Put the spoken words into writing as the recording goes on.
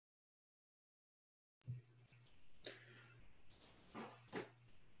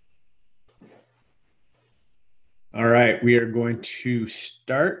All right, we are going to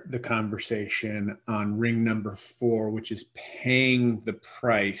start the conversation on ring number four, which is paying the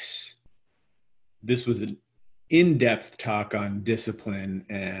price. This was an in-depth talk on discipline,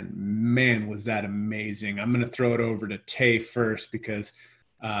 and man, was that amazing. I'm going to throw it over to Tay first because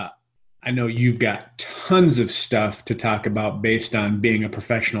uh, I know you've got tons of stuff to talk about based on being a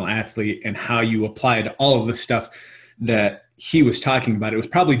professional athlete and how you applied all of the stuff that he was talking about. It was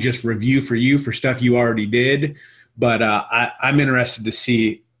probably just review for you for stuff you already did, but I'm interested to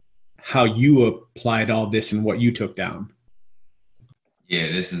see how you applied all this and what you took down. Yeah,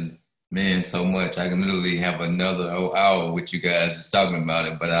 this is man so much. I can literally have another whole hour with you guys just talking about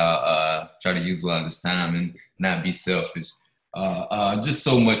it, but I'll try to use a lot of this time and not be selfish. Just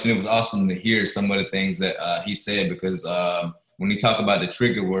so much, and it was awesome to hear some of the things that he said because when he talked about the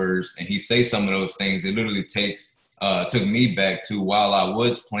trigger words and he say some of those things, it literally took me back to while I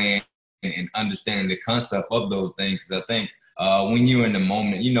was playing and understanding the concept of those things. 'Cause I think when you're in the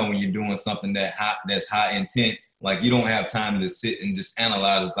moment, when you're doing something that's high intense, like you don't have time to sit and just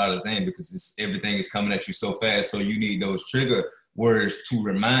analyze a lot of things because everything is coming at you so fast. So you need those trigger words to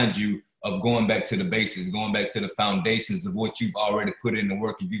remind you of going back to the basics, going back to the foundations of what you've already put in the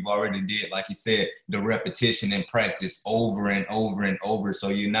work, if you've already did, like you said, the repetition and practice over and over and over. So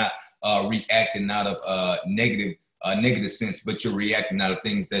you're not reacting out of negative sense, but you're reacting out of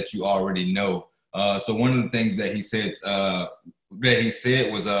things that you already know. So one of the things that he said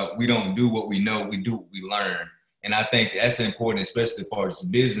was, "We don't do what we know; we do what we learn." And I think that's important, especially as far as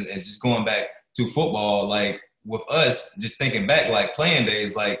business. And just going back to football, like with us, just thinking back, like playing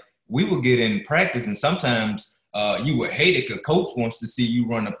days, like we would get in practice, and sometimes you would hate it because coach wants to see you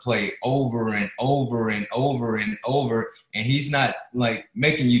run a play over and over and over and over, and he's not like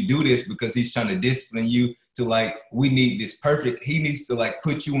making you do this because he's trying to discipline you to like we need this perfect. He needs to like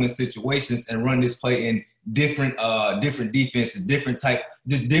put you in situations and run this play in different defenses, different type,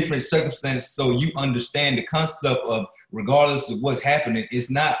 just different circumstances, so you understand the concept of regardless of what's happening, it's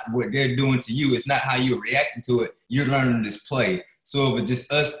not what they're doing to you, it's not how you're reacting to it. You're learning this play. So if it's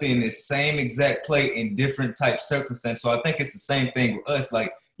just us seeing the same exact play in different type circumstances, so I think it's the same thing with us.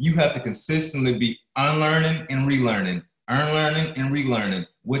 Like you have to consistently be unlearning and relearning, unlearning and relearning.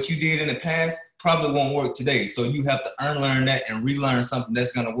 What you did in the past probably won't work today. So you have to unlearn that and relearn something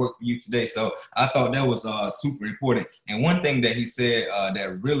that's going to work for you today. So I thought that was super important. And one thing that he said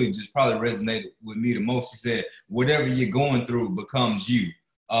that really just probably resonated with me the most, he said, whatever you're going through becomes you.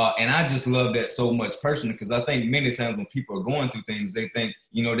 And I just love that so much personally because I think many times when people are going through things, they think,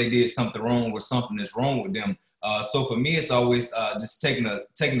 they did something wrong or something that's wrong with them. So for me, it's always just taking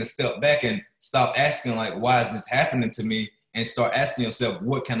a step back and stop asking like, why is this happening to me? And start asking yourself,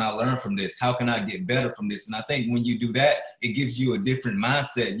 what can I learn from this? How can I get better from this? And I think when you do that, it gives you a different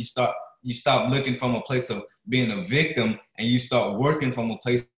mindset. You stop looking from a place of being a victim and you start working from a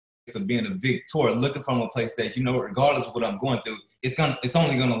place of being a victor, looking from a place that, regardless of what I'm going through, it's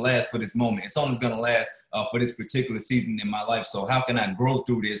only gonna last for this moment. It's only gonna last for this particular season in my life. So how can I grow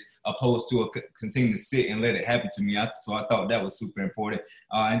through this opposed to continue to sit and let it happen to me? So I thought that was super important.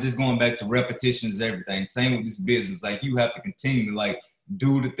 And just going back to repetitions, everything. Same with this business. Like you have to continue to like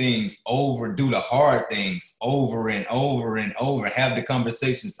do the things over, do the hard things over and over and over, have the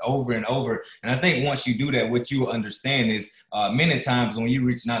conversations over and over. And I think once you do that, what you will understand is many times when you're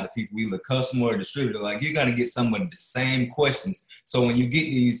reaching out to people, either customer or distributor, like you're going to get some of the same questions. So when you get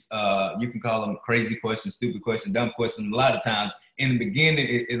these, you can call them crazy questions, stupid questions, dumb questions. A lot of times in the beginning,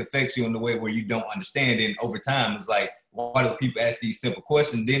 it affects you in the way where you don't understand. And over time, it's like, why do people ask these simple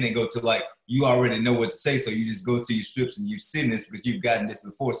questions? Then they go to like, you already know what to say. So you just go to your strips and you sit in this because you've gotten this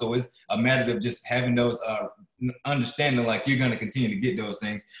before. So it's a matter of just having those understanding, like you're going to continue to get those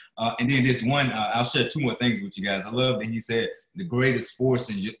things. And then this one, I'll share two more things with you guys. I love that he said the greatest force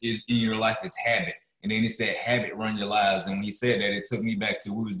is in your life is habit. And then he said, habit run your lives. And when he said that, it took me back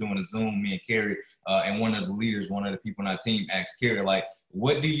to, we was doing a Zoom, me and Carrie, and one of the leaders, one of the people on our team asked Carrie, like,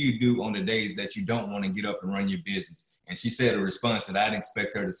 what do you do on the days that you don't want to get up and run your business? And she said a response that I didn't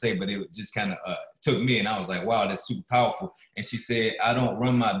expect her to say, but it just kind of took me. And I was like, wow, that's super powerful. And she said, I don't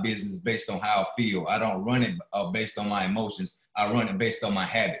run my business based on how I feel. I don't run it based on my emotions. I run it based on my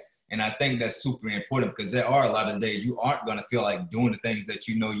habits. And I think that's super important because there are a lot of days you aren't going to feel like doing the things that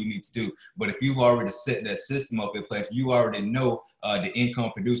you know you need to do. But if you've already set that system up in place, you already know the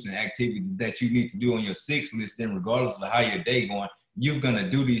income producing activities that you need to do on your six list, then regardless of how your day going, you're going to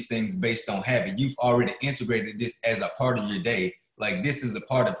do these things based on habit. You've already integrated this as a part of your day. Like this is a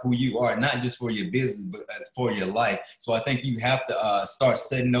part of who you are, not just for your business, but for your life. So I think you have to start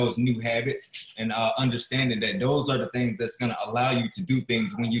setting those new habits and understanding that those are the things that's going to allow you to do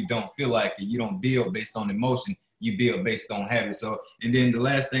things when you don't feel like it. You don't build based on emotion. you build based on habits. So, and then the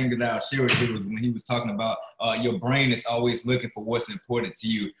last thing that I'll share with you was when he was talking about your brain is always looking for what's important to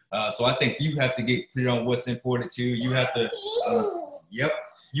you. So I think you have to get clear on what's important to you. You have to,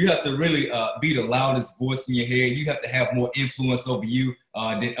 you have to really be the loudest voice in your head. You have to have more influence over you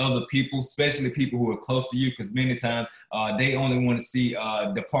than other people, especially people who are close to you, because many times they only want to see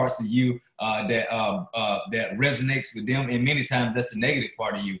the parts of you that resonates with them, and many times that's the negative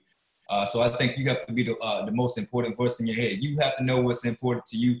part of you. So I think you have to be the most important voice in your head. You have to know what's important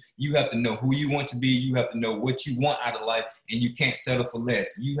to you. You have to know who you want to be. You have to know what you want out of life, and you can't settle for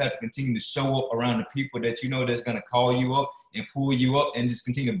less. You have to continue to show up around the people that you know that's going to call you up and pull you up, and just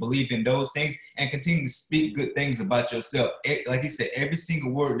continue to believe in those things and continue to speak good things about yourself. Like he said, every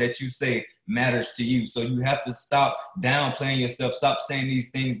single word that you say matters to you. So you have to stop downplaying yourself. Stop saying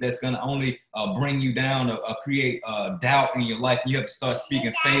these things that's going to only bring you down or create doubt in your life. You have to start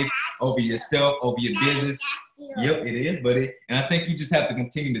speaking faith over yourself, over your business. Yep, it is, buddy. And I think you just have to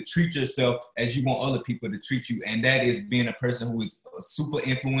continue to treat yourself as you want other people to treat you. And that is being a person who is super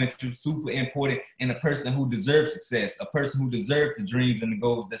influential, super important, and a person who deserves success, a person who deserves the dreams and the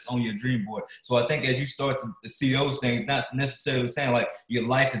goals that's on your dream board. So I think as you start to see those things, not necessarily saying like your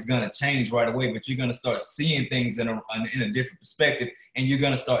life is going to change right away, but you're going to start seeing things in a different perspective, and you're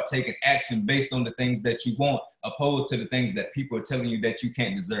going to start taking action based on the things that you want, opposed to the things that people are telling you that you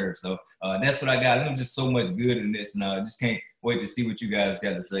can't deserve. So that's what I got. I'm just so much good in this, and I just can't wait to see what you guys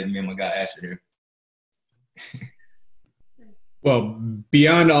got to say to me and my guy Asher here. Well,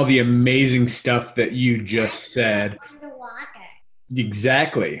 beyond all the amazing stuff that you just said,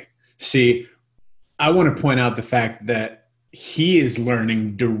 exactly. See, I want to point out the fact that he is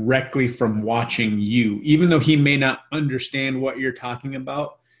learning directly from watching you, even though he may not understand what you're talking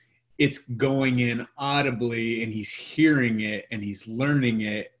about. It's going in audibly, and he's hearing it and he's learning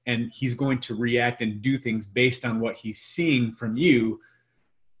it, and he's going to react and do things based on what he's seeing from you,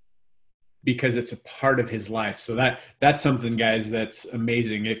 because it's a part of his life. So that's something, guys, that's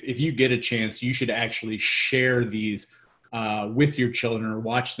amazing. If you get a chance, you should actually share these with your children, or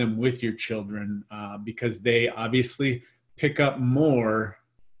watch them with your children, because they obviously pick up more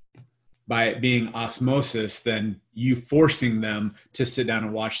by it being osmosis than you forcing them to sit down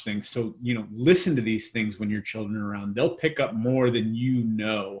and watch things. So, listen to these things when your children are around. They'll pick up more than you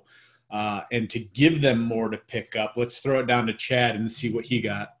know. And to give them more to pick up, let's throw it down to Chad and see what he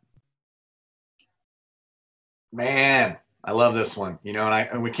got. Man, I love this one.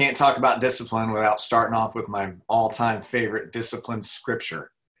 And we can't talk about discipline without starting off with my all-time favorite discipline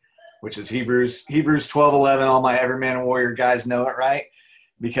scripture, which is Hebrews 12:11. All my Everyman and Warrior guys know it, right?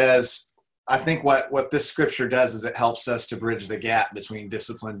 Because I think what this scripture does is it helps us to bridge the gap between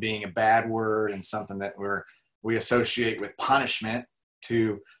discipline being a bad word and something that we associate with punishment,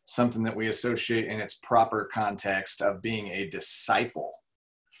 to something that we associate in its proper context of being a disciple,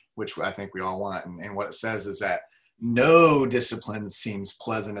 which I think we all want. And what it says is that no discipline seems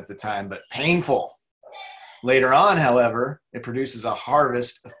pleasant at the time, but painful. Later on, however, it produces a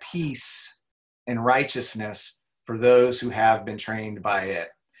harvest of peace and righteousness for those who have been trained by it.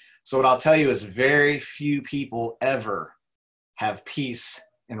 So what I'll tell you is very few people ever have peace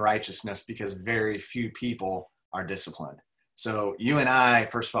and righteousness, because very few people are disciplined. So you and I,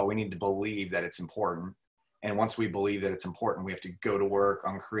 first of all, we need to believe that it's important. And once we believe that it's important, we have to go to work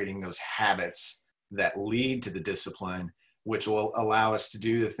on creating those habits that lead to the discipline, which will allow us to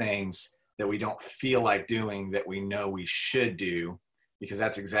do the things that we don't feel like doing, that we know we should do, because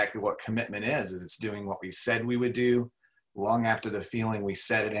that's exactly what commitment is it's doing what we said we would do long after the feeling we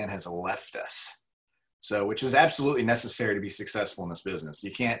set it in has left us. So, which is absolutely necessary to be successful in this business.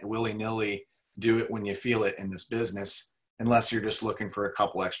 You can't willy-nilly do it when you feel it in this business, unless you're just looking for a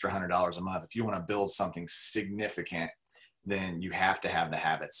couple extra $100 a month. If you want to build something significant, then you have to have the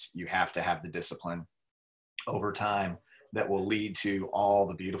habits. You have to have the discipline over time that will lead to all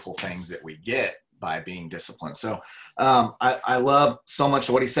the beautiful things that we get by being disciplined. So I love so much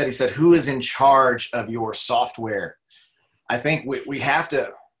of what he said. He said, who is in charge of your software? I think we have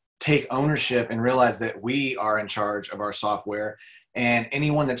to take ownership and realize that we are in charge of our software, and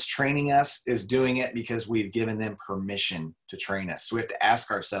anyone that's training us is doing it because we've given them permission to train us. So we have to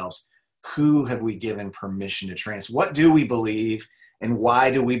ask ourselves, who have we given permission to train us? What do we believe, and why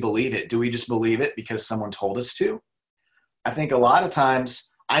do we believe it? Do we just believe it because someone told us to? I think a lot of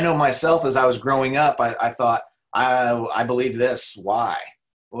times, I know myself as I was growing up, I thought, I believe this. Why?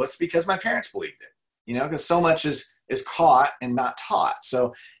 Well, it's because my parents believed it, because so much is caught and not taught.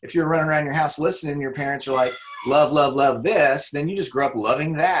 So if you're running around your house listening, your parents are like, love, love, love this, then you just grew up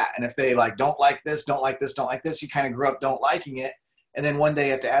loving that. And if they don't like this, don't like this, don't like this, you kind of grew up don't liking it. And then one day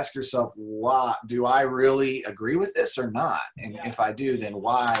you have to ask yourself, why do I really agree with this or not? And if I do, then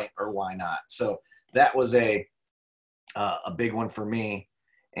why or why not? So that was a big one for me.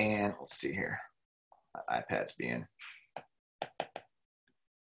 And let's see here. My iPad's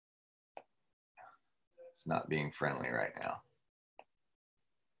it's not being friendly right now.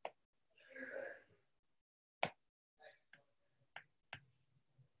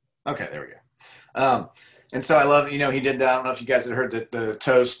 Okay, there we go. And so I love, he did that. I don't know if you guys had heard the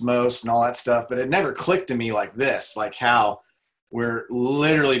toast most and all that stuff, but it never clicked to me like this, like how we're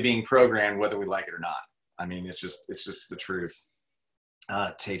literally being programmed whether we like it or not. I mean, it's just the truth.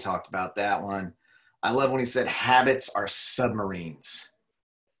 Tay talked about that one. I love when he said habits are submarines.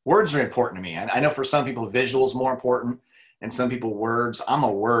 Words are important to me. I know for some people, visuals more important, and some people words. I'm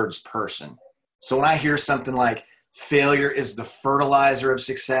a words person. So when I hear something like failure is the fertilizer of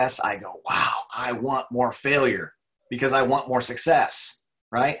success, I go, wow, I want more failure because I want more success,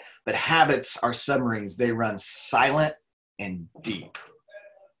 right? But habits are submarines. They run silent and deep.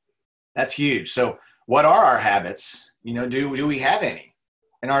 That's huge. So what are our habits? Do we have any?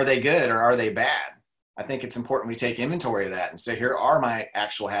 And are they good or are they bad? I think it's important we take inventory of that and say, here are my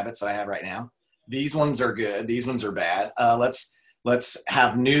actual habits that I have right now. These ones are good. These ones are bad. Let's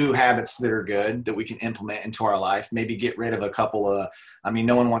have new habits that are good that we can implement into our life. Maybe get rid of a couple of,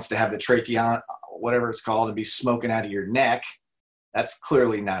 no one wants to have the trachea, whatever it's called, and be smoking out of your neck. That's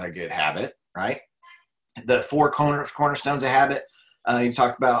clearly not a good habit, right? The 4 cornerstones of habit, you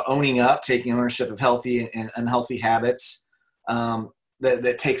talk about owning up, taking ownership of healthy and unhealthy habits.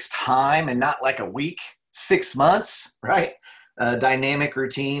 That takes time and not like a week, 6 months, right? Dynamic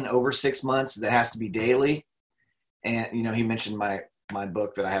routine over 6 months that has to be daily. And, he mentioned my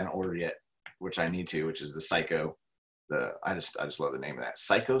book that I haven't ordered yet, which I need to, which is I just love the name of that,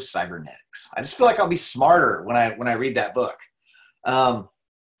 Psycho Cybernetics. I just feel like I'll be smarter when I read that book. And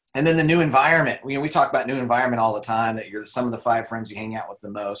then the new environment. We talk about new environment all the time, that you're some of the 5 friends you hang out with the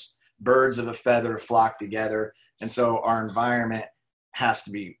most. Birds of a feather flock together. And so our environment has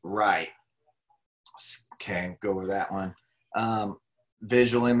to be right. Okay, go over that one.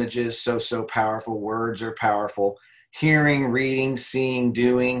 Visual images, so powerful. Words are powerful. Hearing, reading, seeing,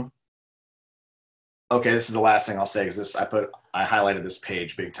 doing. Okay, this is the last thing I'll say, because I highlighted this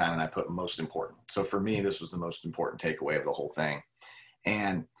page big time and I put most important. So for me, this was the most important takeaway of the whole thing.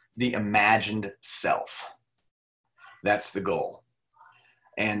 And the imagined self. That's the goal.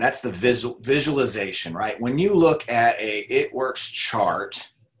 And that's the visualization, right? When you look at a It Works chart,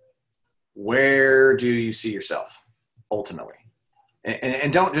 where do you see yourself ultimately?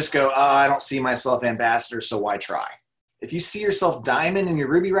 And don't just go, oh, I don't see myself ambassador, so why try? If you see yourself diamond in your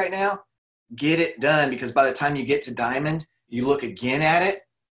ruby right now, get it done, because by the time you get to diamond, you look again at it,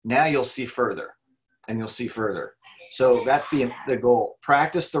 now you'll see further and you'll see further. So that's the goal.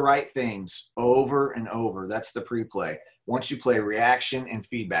 Practice the right things over and over. That's the pre-play. Once you play reaction and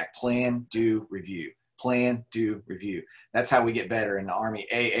feedback, plan, do, review. Plan, do, review. That's how we get better in the Army.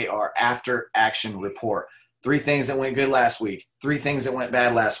 AAR, after action report. 3 things that went good last week. 3 things that went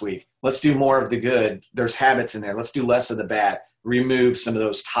bad last week. Let's do more of the good. There's habits in there. Let's do less of the bad. Remove some of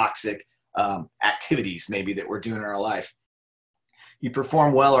those toxic activities maybe that we're doing in our life. You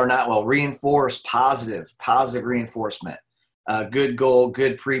perform well or not well. Reinforce positive reinforcement. Good goal,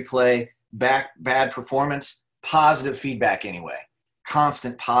 good pre-play, bad performance, positive feedback anyway.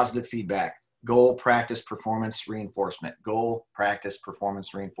 Constant positive feedback. Goal, practice, performance, reinforcement. Goal, practice,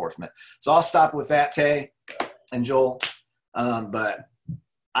 performance, reinforcement. So I'll stop with that, Tay and Joel. But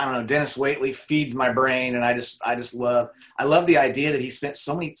I don't know, Dennis Waitley feeds my brain, and I love the idea that he spent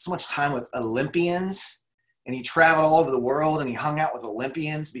so much time with Olympians, and he traveled all over the world and he hung out with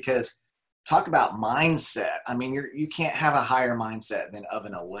Olympians, because talk about mindset. I mean, you can't have a higher mindset than of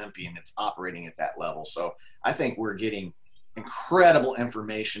an Olympian that's operating at that level. So I think we're getting incredible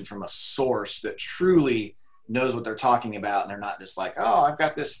information from a source that truly knows what they're talking about, and they're not just like, oh, I've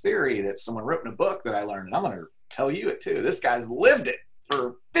got this theory that someone wrote in a book that I learned, and I'm going to tell you it too. This guy's lived it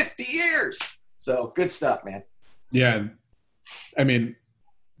for 50 years. So good stuff, man. Yeah. I mean,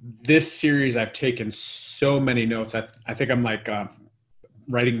 this series, I've taken so many notes. I think I'm like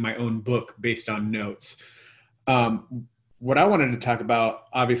writing my own book based on notes. What I wanted to talk about,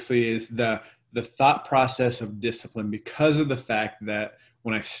 obviously, is the thought process of discipline, because of the fact that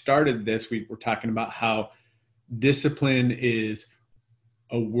when I started this, we were talking about how discipline is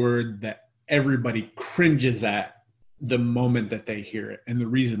a word that everybody cringes at the moment that they hear it. And the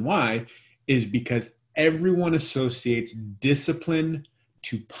reason why is because everyone associates discipline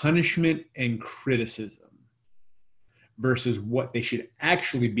to punishment and criticism versus what they should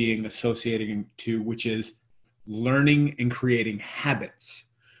actually be associating to, which is learning and creating habits,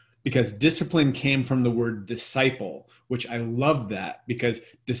 because discipline came from the word disciple, which I love that, because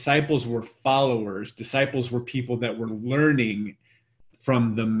disciples were followers. Disciples were people that were learning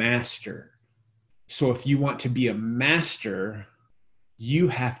from the master. So if you want to be a master, you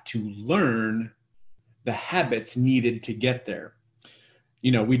have to learn the habits needed to get there.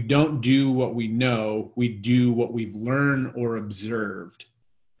 You know, we don't do what we know, we do what we've learned or observed.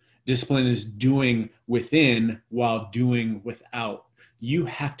 Discipline is doing within while doing without. You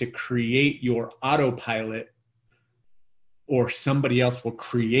have to create your autopilot, or somebody else will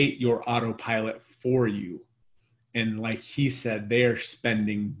create your autopilot for you. And like he said, they're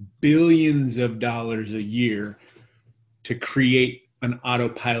spending billions of dollars a year to create an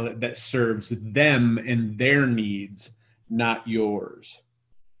autopilot that serves them and their needs, not yours.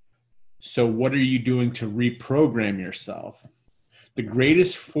 So what are you doing to reprogram yourself? The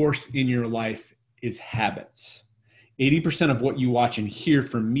greatest force in your life is habits. 80% of what you watch and hear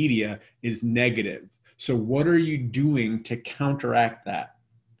from media is negative. So what are you doing to counteract that?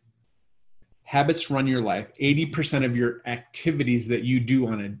 Habits run your life. 80% of your activities that you do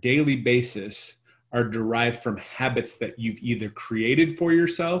on a daily basis are derived from habits that you've either created for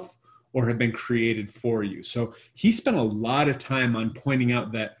yourself or have been created for you. So he spent a lot of time on pointing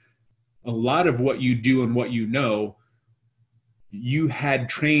out that a lot of what you do and what you know, you had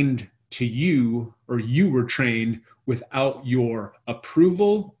trained to you, or you were trained without your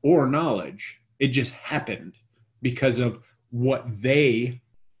approval or knowledge. It just happened because of what they,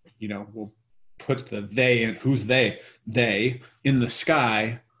 you know, we'll put the they and who's they in the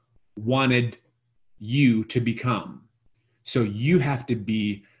sky wanted you to become. So you have to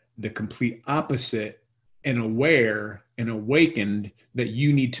be the complete opposite and aware and awakened that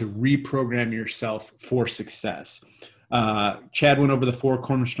you need to reprogram yourself for success. Chad went over the 4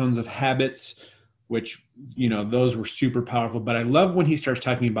 cornerstones of habits, which, you know, those were super powerful. But I love when he starts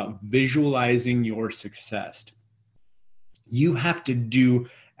talking about visualizing your success. You have to do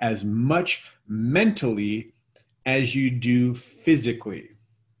as much mentally as you do physically.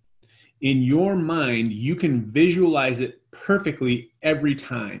 In your mind, you can visualize it perfectly every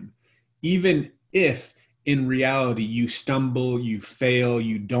time, even if in reality you stumble, you fail,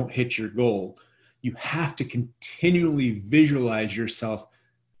 you don't hit your goal. You have to continually visualize yourself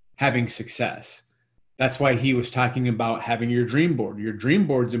having success. That's why he was talking about having your dream board. Your dream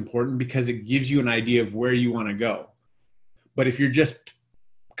board is important because it gives you an idea of where you want to go. But if you're just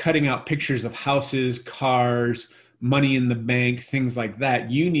cutting out pictures of houses, cars, money in the bank, things like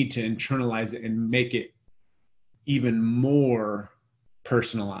that, you need to internalize it and make it even more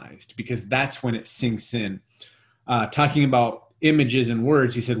personalized, because that's when it sinks in. Talking about images and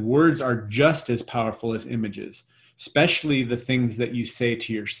words, he said words are just as powerful as images, especially the things that you say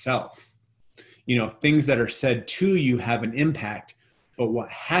to yourself. You know, things that are said to you have an impact, but what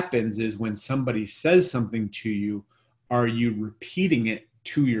happens is when somebody says something to you, are you repeating it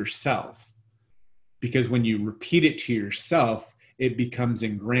to yourself? Because when you repeat it to yourself, it becomes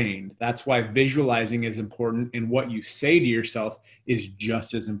ingrained. That's why visualizing is important, and what you say to yourself is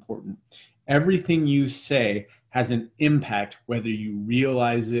just as important. Everything you say has an impact whether you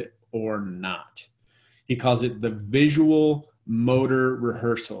realize it or not. He calls it the visual motor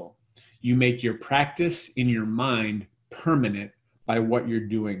rehearsal. You make your practice in your mind permanent by what you're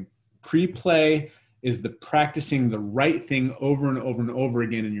doing. Pre-play is the practicing the right thing over and over and over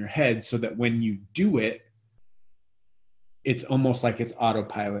again in your head, so that when you do it, it's almost like it's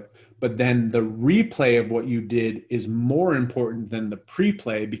autopilot. But then the replay of what you did is more important than the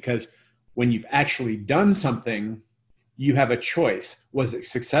pre-play, because when you've actually done something, you have a choice. Was it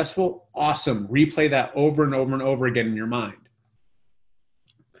successful? Awesome. Replay that over and over and over again in your mind.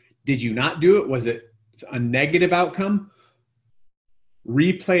 Did you not do it? Was it a negative outcome?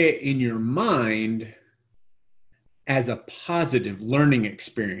 Replay it in your mind as a positive learning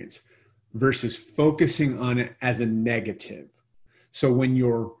experience versus focusing on it as a negative. So when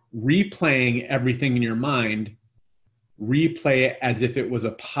you're replaying everything in your mind, replay it as if it was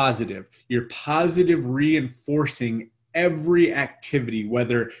a positive. You're positive reinforcing every activity,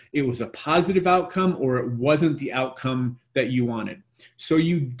 whether it was a positive outcome or it wasn't the outcome that you wanted. So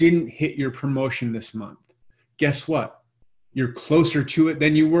you didn't hit your promotion this month. Guess what? You're closer to it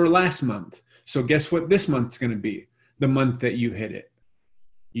than you were last month. So guess what this month's going to be? The month that you hit it.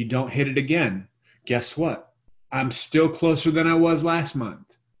 You don't hit it again. Guess what? I'm still closer than I was last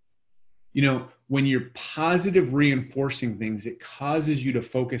month. You know, when you're positive reinforcing things, it causes you to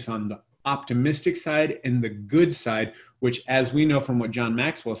focus on the optimistic side and the good side, which, as we know from what John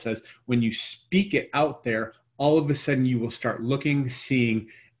Maxwell says, when you speak it out there, all of a sudden you will start looking, seeing,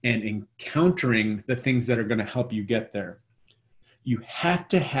 and encountering the things that are going to help you get there. You have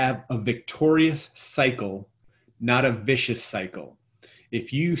to have a victorious cycle, not a vicious cycle.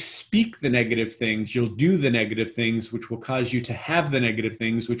 If you speak the negative things, you'll do the negative things, which will cause you to have the negative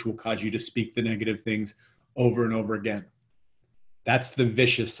things, which will cause you to speak the negative things over and over again. That's the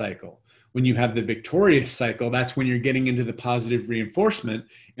vicious cycle. When you have the victorious cycle, that's when you're getting into the positive reinforcement.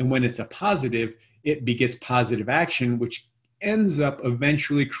 And when it's a positive, it begets positive action, which ends up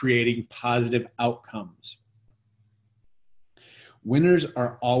eventually creating positive outcomes. Winners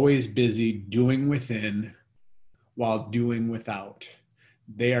are always busy doing within while doing without.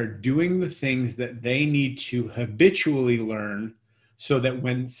 They are doing the things that they need to habitually learn so that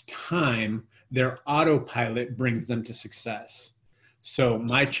when it's time, their autopilot brings them to success. So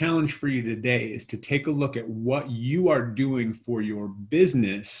my challenge for you today is to take a look at what you are doing for your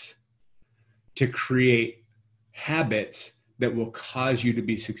business to create habits that will cause you to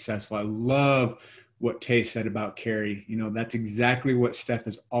be successful. I love what Tay said about Carrie. You know, that's exactly what Steph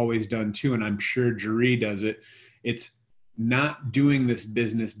has always done too. And I'm sure Jeree does it. It's not doing this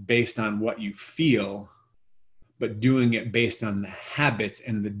business based on what you feel, but doing it based on the habits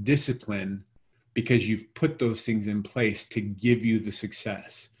and the discipline, because you've put those things in place to give you the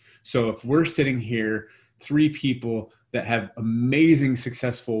success. So if we're sitting here, 3 people that have amazing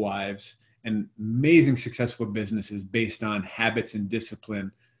successful wives and amazing successful businesses based on habits and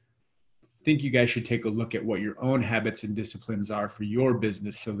discipline, I think you guys should take a look at what your own habits and disciplines are for your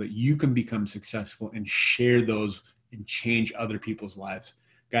business so that you can become successful and share those and change other people's lives.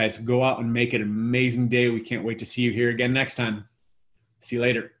 Guys, go out and make it an amazing day. We can't wait to see you here again next time. See you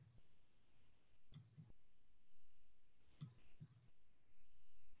later.